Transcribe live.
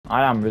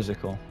I am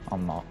risical.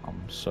 I'm not.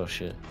 I'm so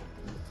shit.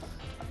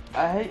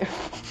 I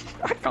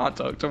can't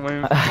talk to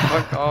them.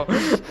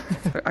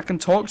 I can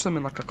talk to them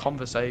in like a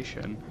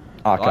conversation.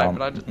 I can't.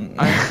 But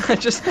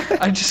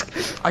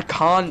I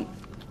can't.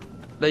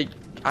 Like,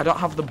 I don't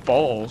have the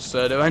balls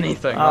to do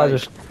anything. I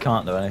just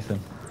can't do anything.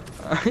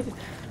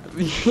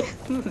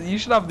 You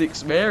should have the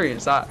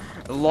experience, that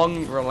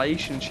long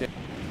relationship.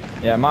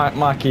 Yeah,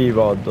 my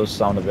keyboard does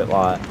sound a bit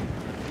like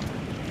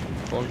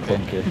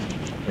Funky.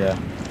 Yeah.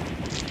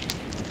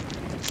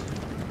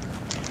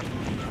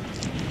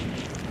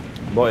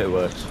 But it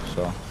works,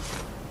 so.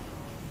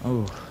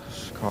 Oh,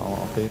 there's quite a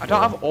lot of people. I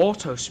don't have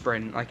auto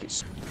sprint, like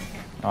it's.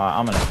 Alright,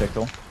 I'm in a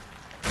pickle.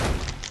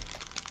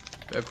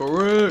 Pickle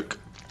Rick!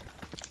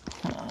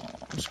 Oh,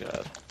 I'm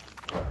scared.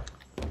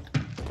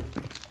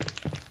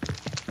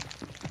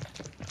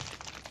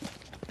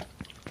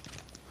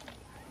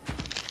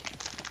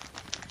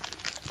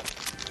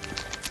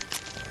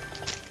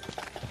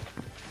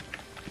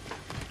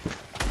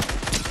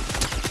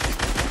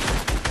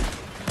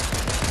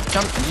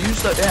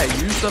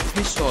 Use the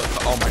pistol.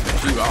 Oh my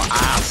god, you are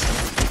ass.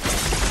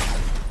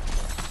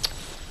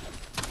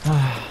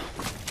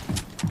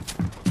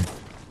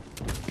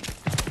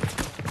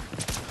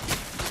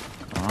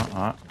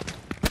 Alright.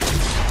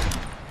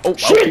 Oh,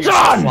 shit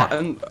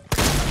on!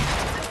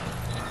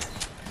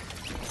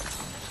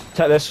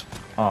 Take this.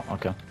 Oh,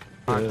 okay.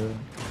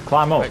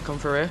 Climb up. Wait, come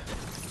through here.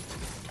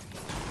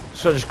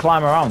 So just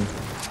climb around.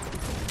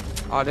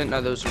 Oh, I didn't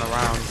know there was one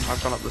around.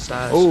 I've gone up the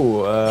stairs.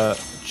 Oh,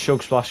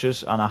 chug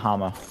splashes and a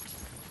hammer.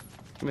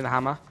 Give me the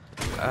hammer.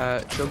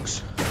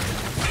 Chugs.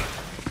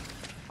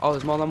 Oh,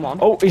 there's more than one.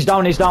 Oh, he's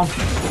down, he's down.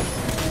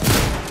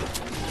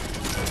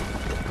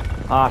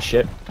 Ah,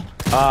 shit.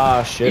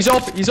 Ah, shit. He's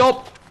up, he's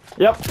up!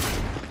 Yep.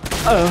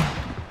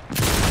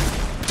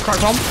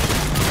 Cracked on.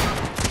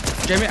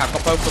 Jamie, I've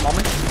got both of them on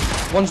me.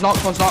 One's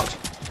knocked, one's knocked.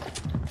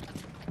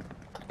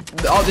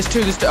 Oh, there's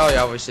two, Oh,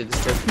 yeah, obviously,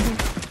 there's two.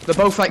 They're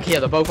both like here,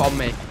 they're both on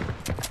me.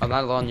 And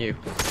they're on you.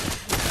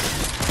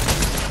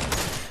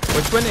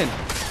 We're twinning.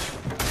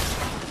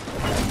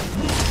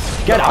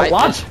 Get out,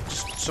 lad!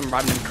 Some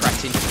random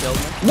cretin killed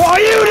me. What are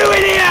you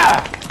doing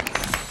here?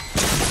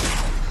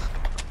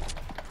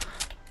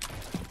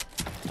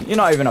 You're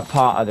not even a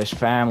part of this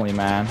family,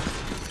 man.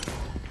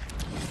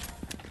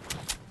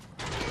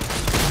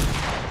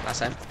 That's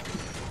him.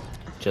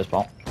 Cheers,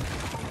 Paul.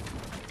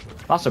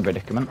 That's a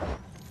predicament.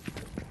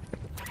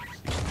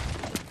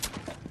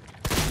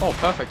 Oh,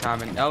 perfect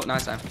timing. Oh,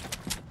 nice time.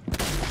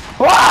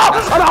 Wow!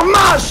 I'm a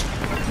mash!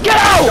 Get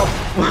out!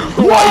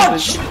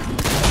 Watch!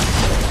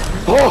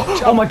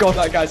 Oh my god!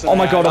 Oh my god! Oh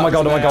my god! Oh my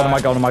god! Oh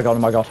my god! Oh my god! Oh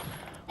my god!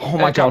 Oh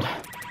my god!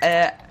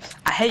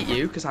 I hate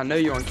you because I know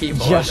you're on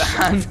keyboard.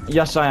 Yes.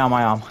 Yes, I am.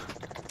 I am.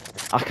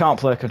 I can't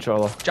play a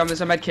controller. Jam,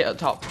 there's a med kit at the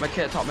top. Med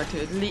kit at the top. Med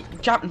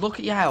kit. Jam, look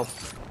at your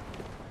health.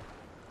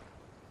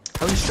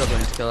 How are you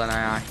struggling to kill an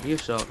AI? You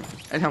suck.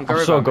 I'm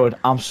so good.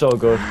 I'm so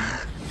good.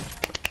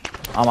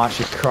 I'm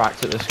actually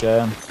cracked at this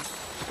game.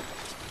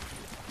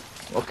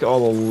 Look at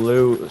all the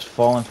loot that's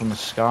falling from the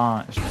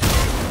sky.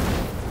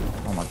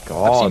 Oh my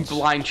god. I've seen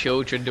blind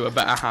children do a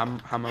better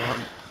hammer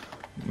run.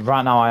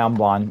 Right now I am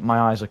blind. My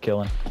eyes are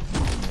killing.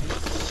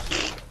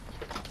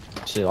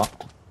 See that?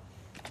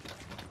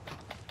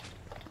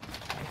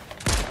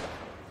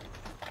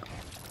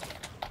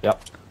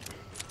 Yep.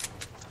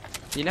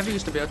 You never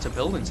used to be able to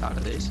build inside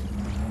of these.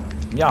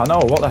 Yeah, I know.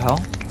 What the hell?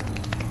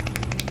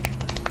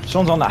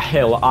 Someone's on that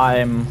hill.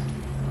 I'm...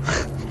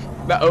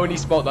 The only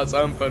spot that's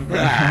open.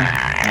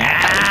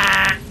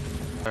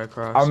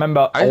 I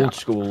remember old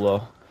school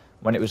though,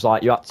 when it was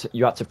like you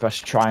had to press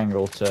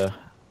triangle to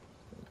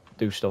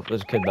do stuff.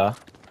 There's a kid there.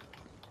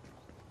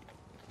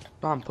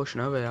 Oh, I'm pushing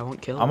over here. I won't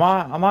kill him.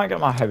 I might get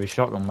my heavy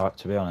shotgun back,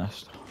 to be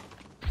honest.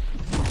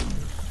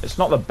 It's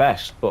not the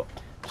best, but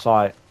it's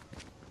like,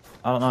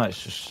 I don't know.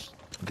 It's just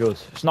good.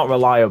 It's not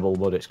reliable,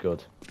 but it's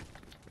good.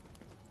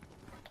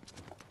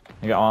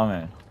 You get what I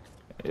mean?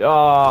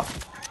 Yeah.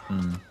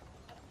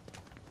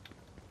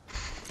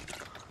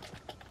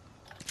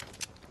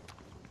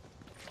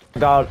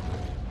 God,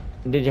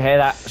 did you hear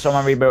that?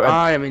 Someone rebooted.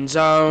 I am in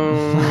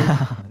zone. Do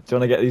you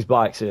want to get these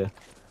bikes here?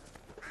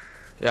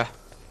 Yeah.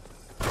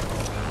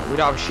 We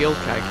don't have a shield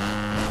keg.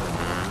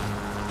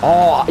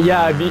 Oh,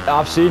 yeah,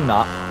 I've seen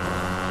that.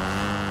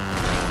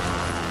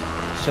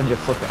 Send you a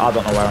flip. I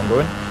don't know where I'm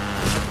going.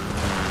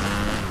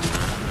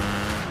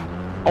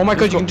 Oh my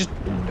god, you can just...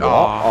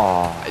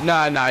 Oh.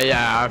 No,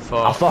 yeah, I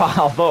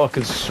thought I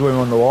could swim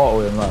underwater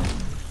with him then.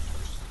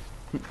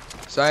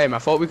 Same, I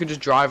thought we could just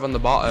drive on the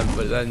bottom,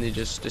 but then they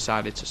just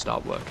decided to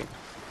stop working.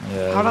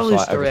 Yeah. How'd I lose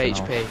like 3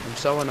 everything HP? else. I'm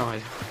so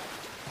annoyed.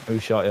 Who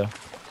shot you?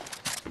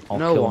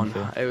 No one.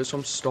 It was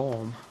some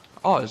storm.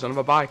 Oh, there's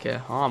another bike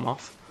here. Oh, I'm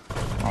off.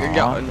 Let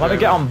me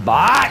get on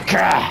back!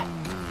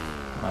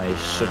 Oh, he's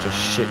such a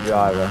shit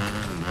driver.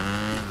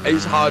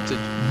 It's hard to...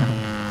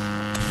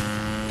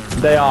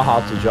 They are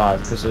hard to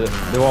drive, because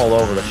they're all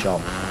over the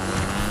shop.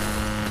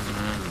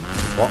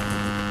 What?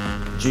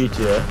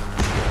 GTA?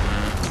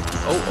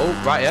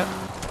 Oh, right, yeah.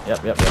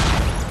 Yep.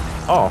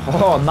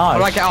 Oh, nice. How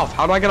do I get off?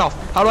 How do I get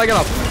off? How do I get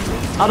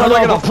off? I don't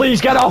know, but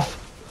please get off.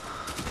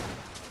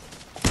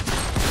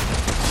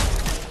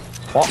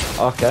 What?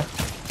 Okay.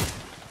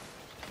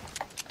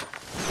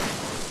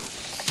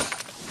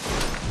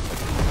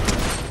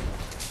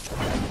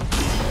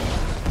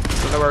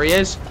 Don't know where he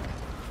is.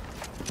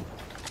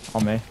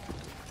 On me.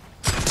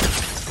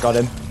 Got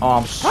him. Oh,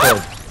 I'm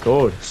so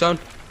good. Son.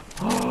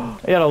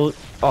 He had a... Oh,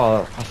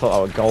 I thought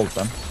that was gold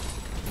then.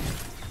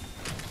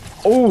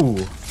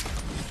 Oh!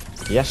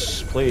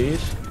 Yes, please.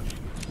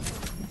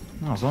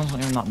 No, as long as it's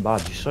not even that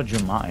bad. You're so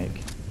dramatic.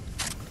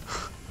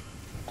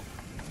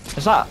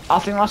 Is that... I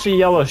think that's a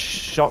yellow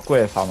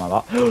shockwave hammer,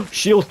 that.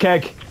 Shield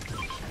keg!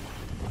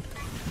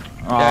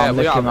 Oh, Yeah,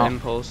 we got an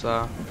impulse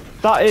there.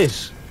 That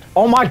is.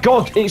 Oh my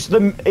god, it's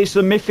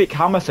the mythic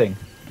hammer thing.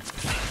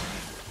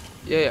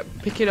 Yeah,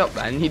 pick it up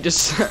then. You're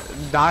just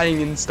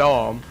dying in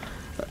storm.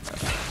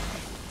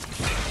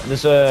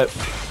 There's a...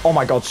 Oh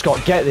my god,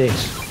 Scott, get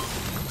this.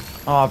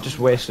 Oh, I've just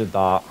wasted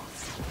that.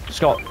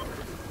 Scott,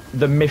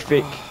 the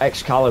mythic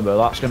Excalibur,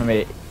 that's going to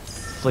be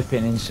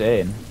flipping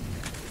insane.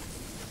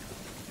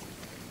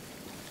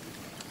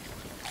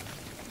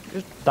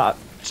 That'd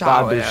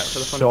be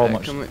so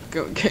much...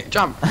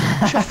 Jump!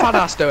 What's your fat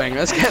ass doing?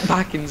 Let's get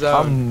back in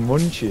zone. I'm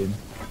munching.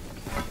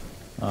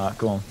 Alright,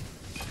 come on.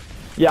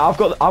 Yeah, I've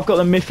got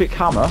the mythic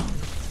hammer,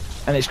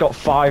 and it's got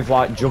 5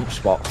 like jump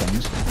spot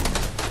things.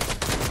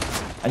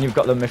 And you've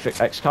got the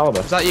mythic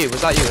Excalibur. Was that you?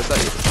 Was that you? Was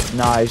that you?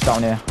 Nah, he's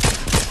down here.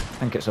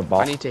 I think it's a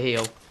bot. I need to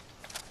heal.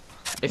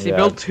 If they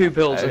build 2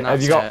 builds, and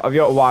that's have you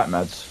got white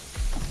meds?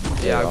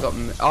 Yeah, I've got.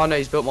 Oh no,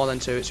 he's built more than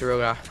 2. It's a real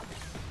guy.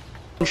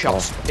 One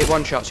shots. It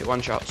one shots. It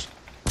one shots.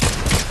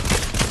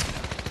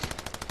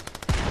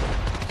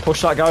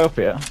 Push that guy up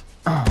here.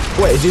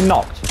 Wait, is he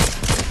knocked?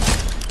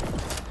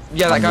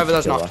 Yeah, that guy over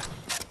there's knocked.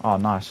 Oh,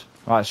 nice.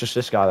 Right, it's just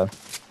this guy then.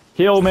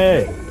 Heal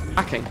me!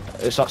 Hacking.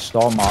 It's that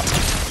storm mark.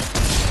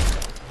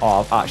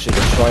 Oh, I've actually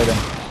destroyed him.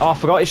 Oh, I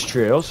forgot his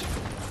trios.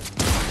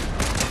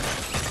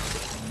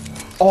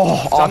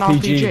 Oh,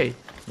 RPG.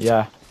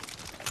 Yeah.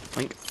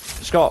 Link.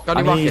 Scott, got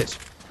any rockets?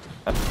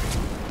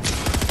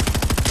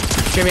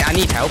 Jimmy, I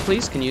need help,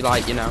 please. Can you,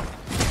 like, you know,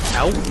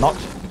 help?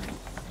 Knocked.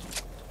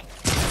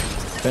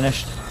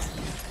 Finished.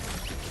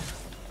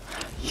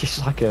 He's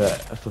like a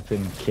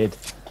flipping kid.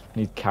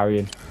 Need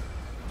carrying.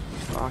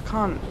 Oh, I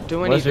can't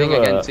do anything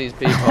against these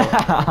people.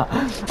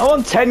 I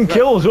want 10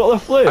 kills. What the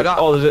flip?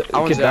 Oh, there's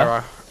a kid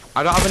there.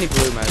 I don't have any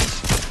blue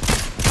meds.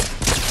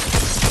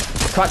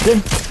 Cracked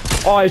him.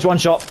 Oh, he's one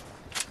shot.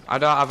 I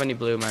don't have any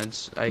blue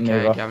meds. Okay, do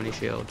you have any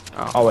shield?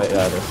 Oh wait,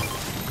 yeah, I do.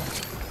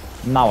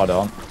 Now I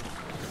don't.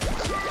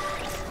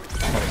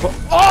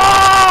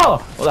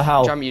 Oh! What the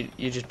hell? Jam, you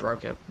just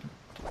broke it.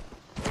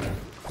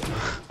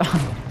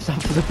 It's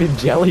that flipping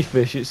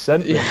jellyfish. It's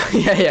sent me.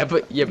 Yeah,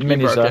 but you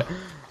broke it.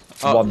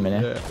 1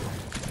 minute.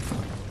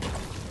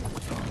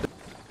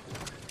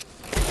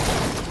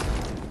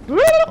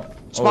 Yeah.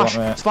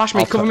 Splash! Splash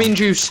me! Cover me in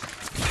juice!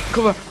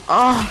 Cover!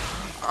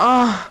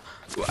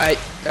 Hey,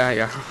 there you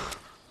go.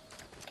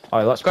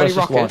 Alright, let's press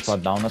this launch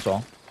pad down, that's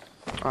all.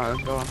 Alright,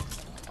 let's go on.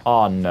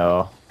 Oh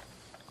no.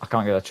 I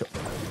can't get a chug.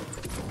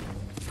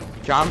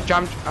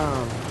 Jammed.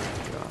 Oh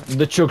my god.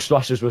 The chug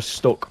splashes were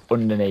stuck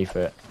underneath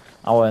it.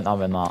 I wasn't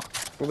having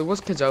that. Well, there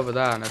was kids over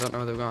there and I don't know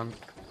where they've gone.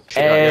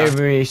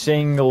 Every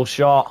single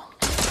shot.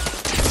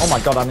 Oh my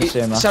god, I didn't see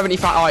him there.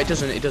 75. Oh, it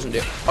doesn't do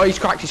it. Oh, he's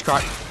cracked.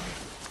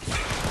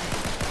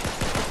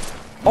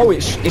 Oh,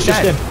 it's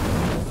just him.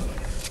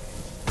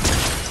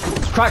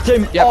 Cracked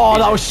him. Yep, oh,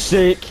 that was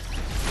sick.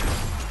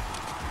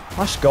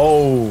 Let's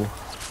go.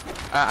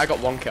 I got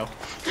 1 kill.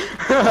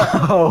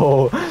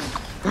 Oh.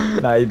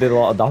 No, he did a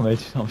lot of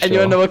damage. I'm sure. And you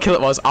wanna know what kill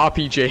it was?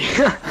 RPG.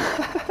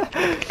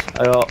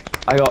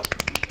 I got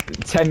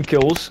 10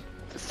 kills,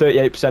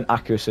 38%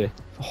 accuracy,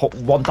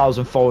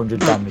 1,400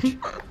 damage.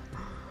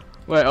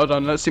 Wait, hold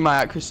on. Let's see my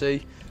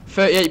accuracy.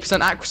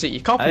 38% accuracy.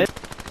 You copied.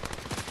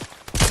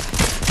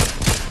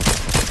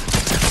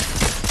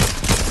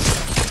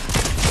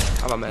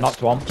 Have I missed?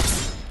 Knocked one.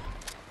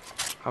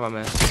 Have I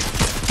missed?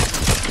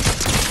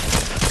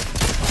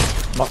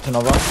 Knocked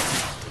another.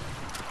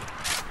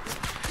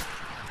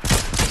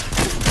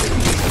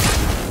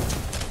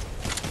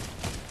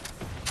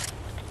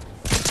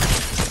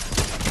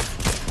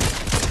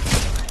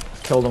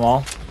 Killed them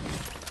all.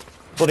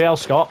 Bloody hell,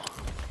 Scott.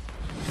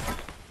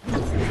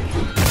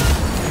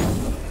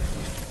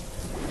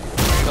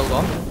 Killed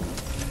one.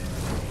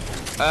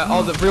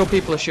 Oh, the real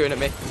people are shooting at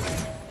me.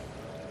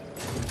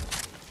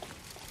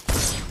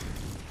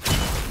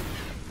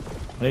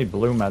 I need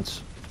blue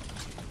meds.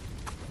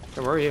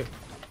 So where are you?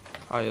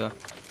 Oh, you're there.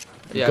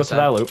 Yeah, go to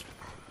their loot.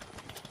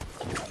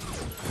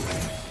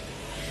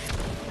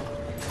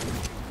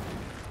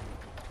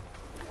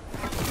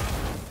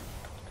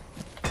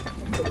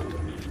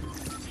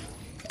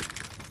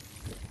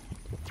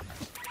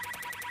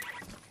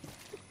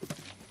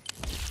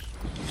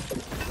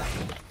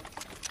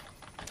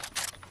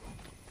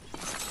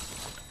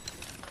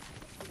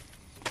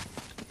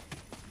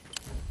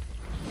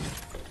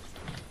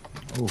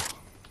 Ooh.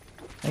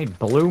 need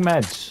blue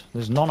meds.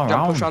 There's none Don't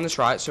around. push on this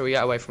right so we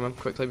get away from him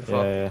quickly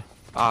before. Yeah.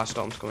 Ah,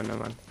 storm's coming, no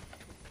man.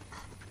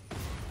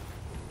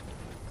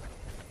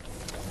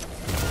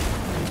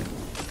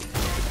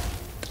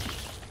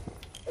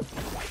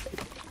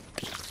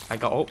 I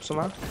got up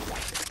somehow.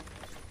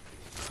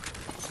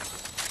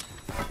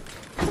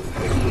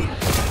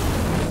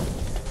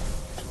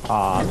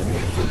 Ah, I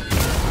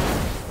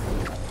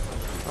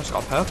just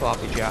got a purple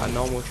RPG out of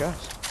normal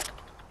chest.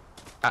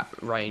 At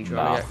range,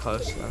 when we get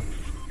close though.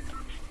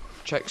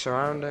 Check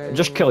surroundings.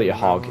 just kill your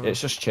hog.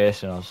 It's just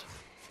chasing us.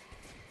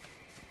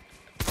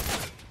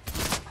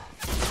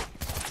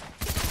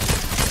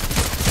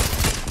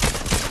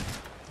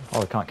 Oh,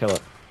 we can't kill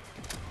it.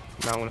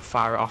 Now I'm gonna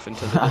fire it off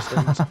into the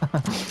distance.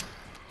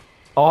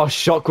 Oh,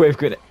 shockwave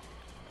grenade.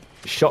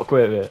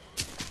 Shockwave it.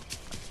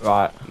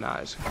 Right.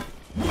 Nice.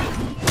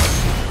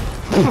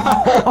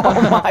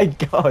 Oh my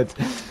god.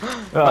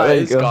 Right, there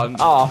you go. Gone.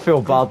 Oh, I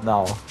feel bad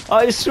now. Oh,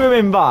 he's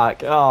swimming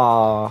back.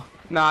 Oh.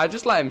 Nah,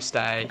 just let him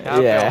stay.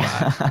 Yeah.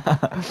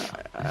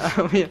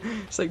 I mean,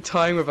 it's like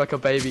toying with like a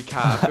baby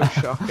cat. I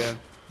feel shocking.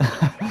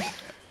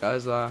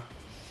 Guys, Oh,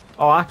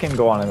 I can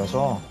go on him as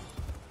well.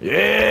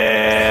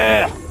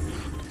 Yeah.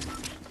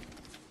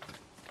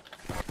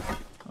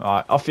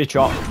 Right, off you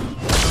chop.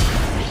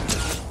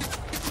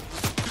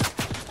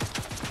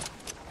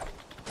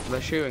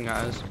 they're shooting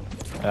at us.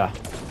 Yeah.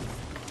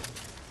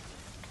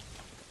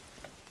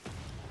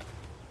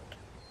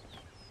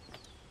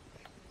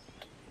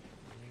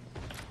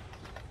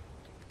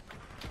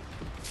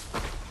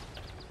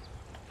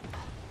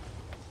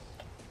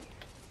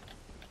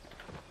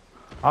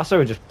 I say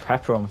we just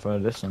pepper them from a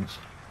distance.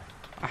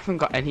 I haven't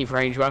got any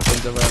range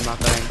weapons other than that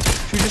thing.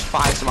 Should we just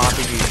fire some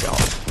RPG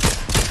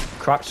shots?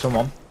 Crack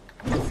someone.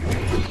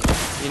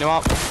 You know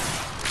what?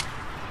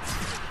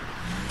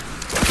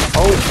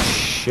 Oh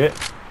shit.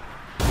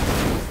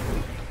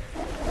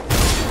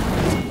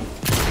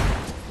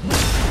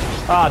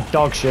 Ah,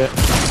 dog shit.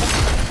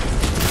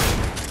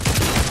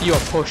 You are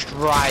pushed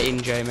right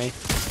in, Jamie.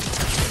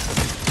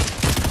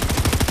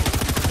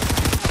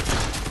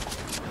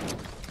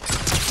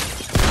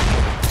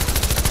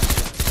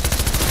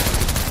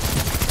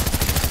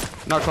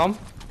 Knocked one.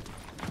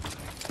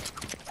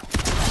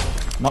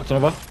 Knocked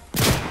another.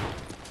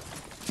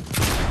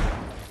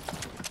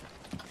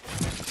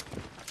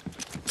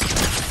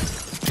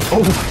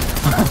 Oh!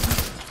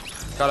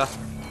 Got her.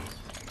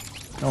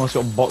 Almost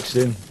got boxed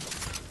in.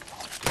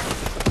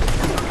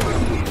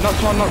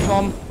 Knocked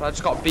one. I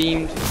just got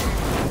beamed.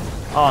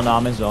 Oh no,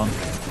 I'm in zone.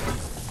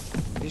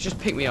 He's just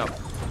picked me up.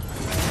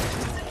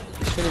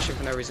 He's finishing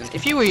for no reason.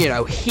 If you were, you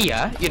know,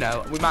 here, you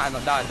know, we might have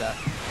not died there.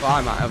 Well,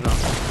 I might have not.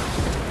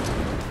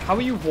 How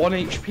are you 1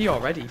 HP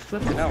already?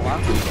 Flipping hell,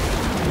 man.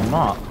 I'm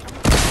not.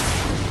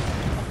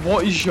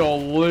 What is your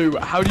loot?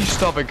 How do you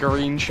stop a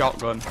green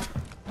shotgun?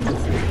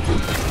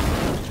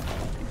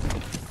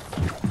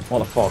 What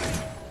the fuck?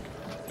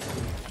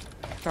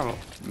 Come on,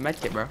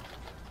 medkit, bro.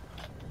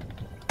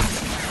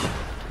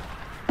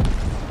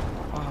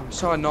 Oh, I'm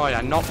so annoyed.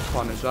 I knocked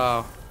one as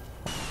well.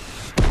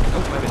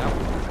 Oh, maybe not.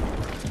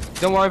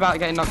 Don't worry about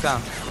getting knocked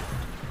down.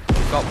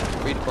 Got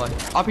redeploy.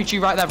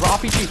 RPG right there, bro.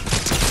 RPG.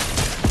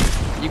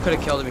 You could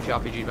have killed him if you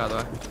RPG'd, by the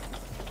way.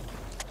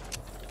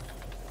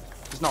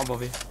 He's not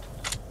above you.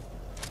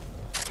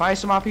 Fire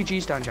some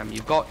RPGs down, Jam.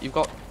 You've got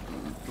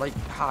like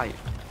height.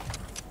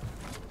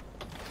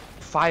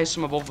 Fire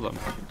some above them.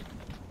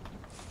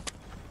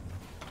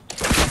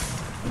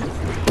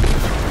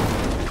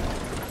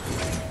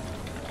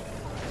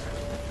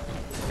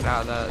 Get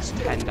out of there. That's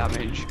 10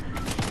 damage.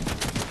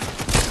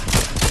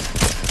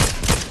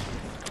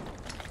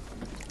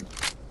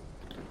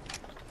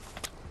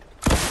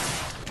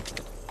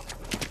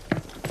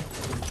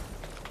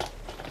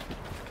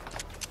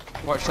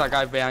 Watch that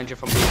guy behind you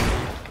from behind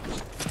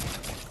you.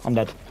 I'm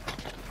dead.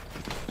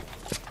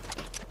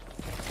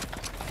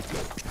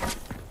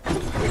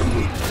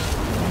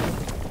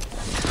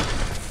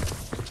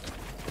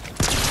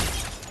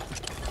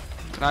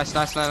 Nice.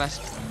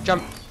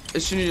 Jump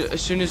as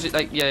soon as it,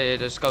 like, yeah,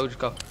 just go.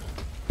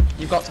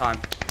 You've got time.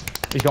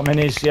 He's got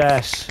minis,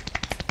 yes.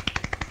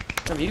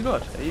 Are you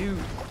good? Are you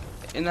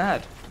in the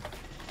head?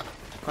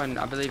 Come on,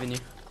 I believe in you.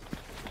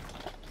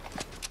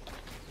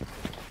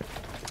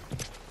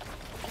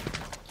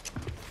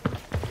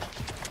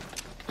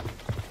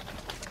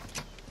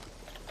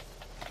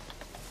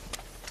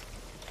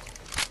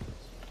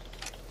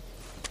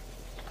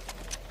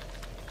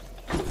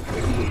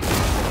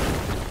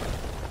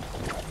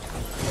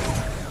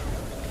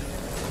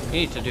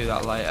 You need to do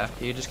that later.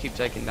 You just keep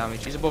taking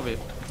damage. He's above you.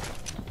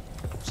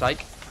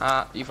 Psych.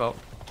 Ah, you fell.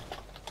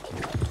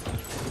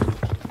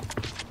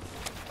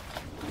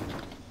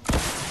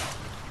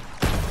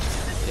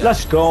 Yeah.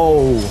 Let's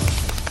go.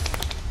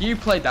 You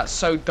played that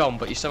so dumb,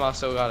 but you somehow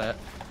still got it.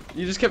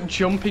 You just kept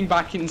jumping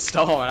back in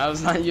storm, and I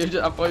was like,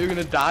 I thought you were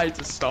gonna die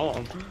to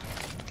storm.